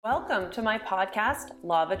Welcome to my podcast,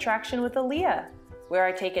 Law of Attraction with Aaliyah, where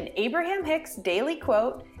I take an Abraham Hicks daily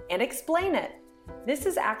quote and explain it. This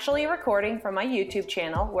is actually a recording from my YouTube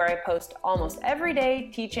channel where I post almost every day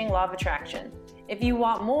teaching Law of Attraction. If you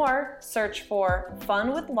want more, search for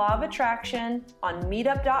Fun with Law of Attraction on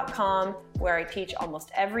meetup.com, where I teach almost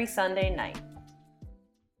every Sunday night.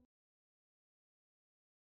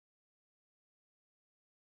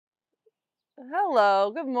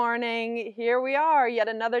 Hello, good morning. Here we are, yet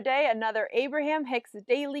another day, another Abraham Hicks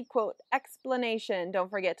daily quote explanation.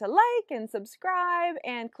 Don't forget to like and subscribe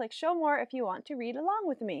and click show more if you want to read along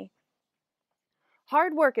with me.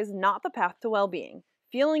 Hard work is not the path to well-being.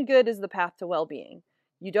 Feeling good is the path to well-being.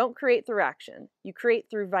 You don't create through action. You create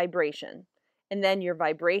through vibration. And then your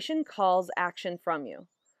vibration calls action from you.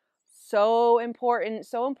 So important,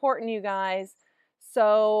 you guys.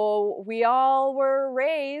 So we all were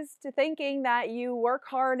raised to thinking that you work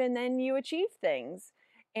hard and then you achieve things,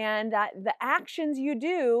 and that the actions you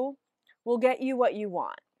do will get you what you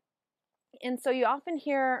want. And so you often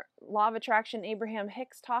hear Law of Attraction, Abraham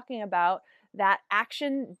Hicks talking about that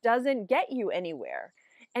action doesn't get you anywhere.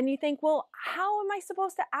 And you think, well, how am I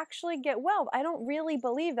supposed to actually get wealth? I don't really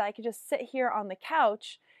believe that I could just sit here on the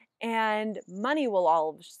couch and money will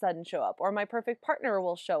all of a sudden show up, or my perfect partner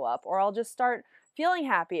will show up, or I'll just start feeling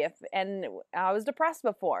happy and I was depressed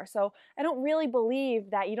before. So I don't really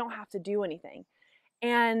believe that you don't have to do anything.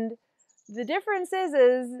 And the difference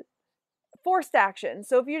is forced action.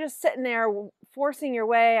 So if you're just sitting there forcing your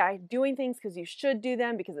way, doing things because you should do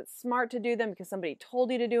them, because it's smart to do them, because somebody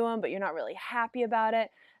told you to do them, but you're not really happy about it,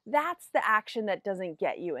 that's the action that doesn't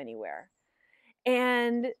get you anywhere.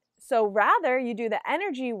 And so rather you do the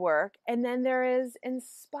energy work, and then there is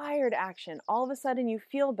inspired action. All of a sudden you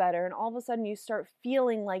feel better, and all of a sudden you start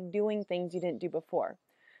feeling like doing things you didn't do before.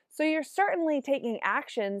 So you're certainly taking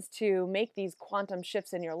actions to make these quantum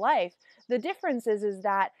shifts in your life. The difference is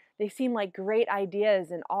that they seem like great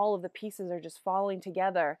ideas and all of the pieces are just falling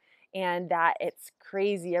together, and that it's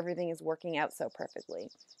crazy, everything is working out so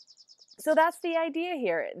perfectly. So that's the idea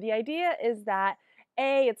here. The idea is that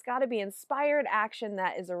it's got to be inspired action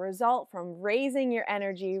that is a result from raising your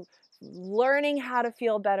energy, learning how to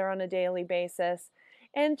feel better on a daily basis,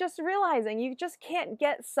 and just realizing you just can't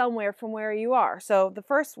get somewhere from where you are. So the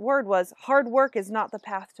first word was hard work is not the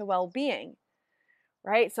path to well-being,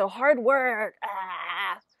 right? So hard work,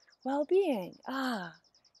 well-being,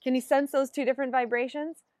 Can you sense those two different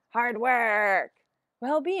vibrations? Hard work,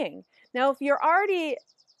 well-being. Now, if you're already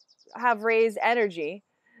have raised energy,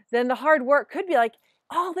 then the hard work could be like,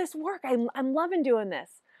 all this work, I'm loving doing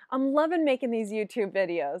this. I'm loving making these YouTube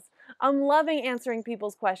videos. I'm loving answering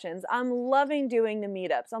people's questions. I'm loving doing the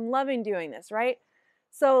meetups. I'm loving doing this, right?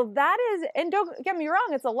 So that is, and don't get me wrong,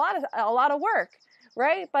 it's a lot of work,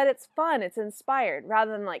 right? But it's fun, it's inspired,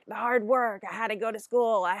 rather than like the hard work. I had to go to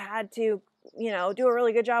school. I had to, do a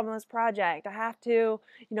really good job on this project. I have to,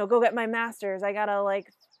 go get my master's. I gotta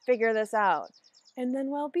like figure this out. And then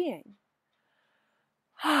well-being.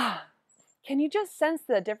 Can you just sense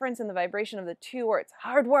the difference in the vibration of the two words?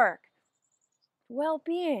 Hard work.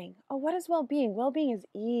 Well-being. Oh, what is well-being? Well-being is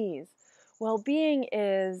ease. Well-being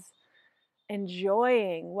is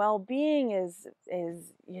enjoying. Well-being is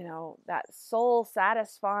that soul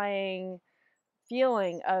satisfying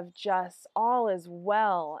feeling of just all is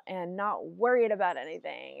well and not worried about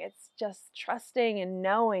anything. It's just trusting and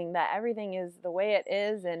knowing that everything is the way it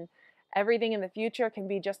is, and everything in the future can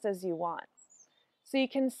be just as you want. So you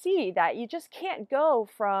can see that you just can't go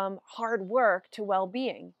from hard work to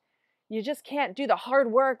well-being. You just can't do the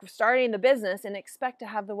hard work of starting the business and expect to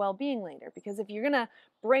have the well-being later. Because if you're going to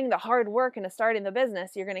bring the hard work into starting the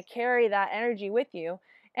business, you're going to carry that energy with you.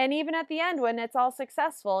 And even at the end, when it's all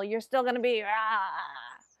successful, you're still going to be,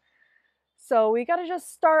 So we got to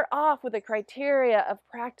just start off with the criteria of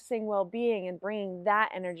practicing well-being and bringing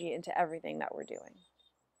that energy into everything that we're doing.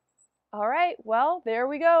 All right, well, there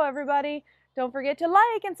we go, everybody. Don't forget to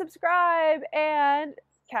like and subscribe, and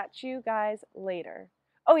catch you guys later.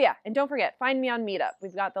 Oh yeah, and don't forget, find me on Meetup.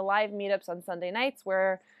 We've got the live meetups on Sunday nights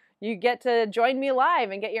where you get to join me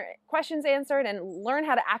live and get your questions answered and learn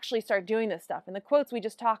how to actually start doing this stuff. In the quotes, we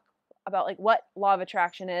just talk about like what Law of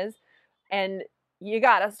Attraction is, and you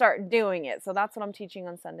gotta start doing it. So that's what I'm teaching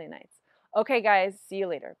on Sunday nights. Okay guys, see you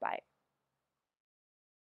later. Bye.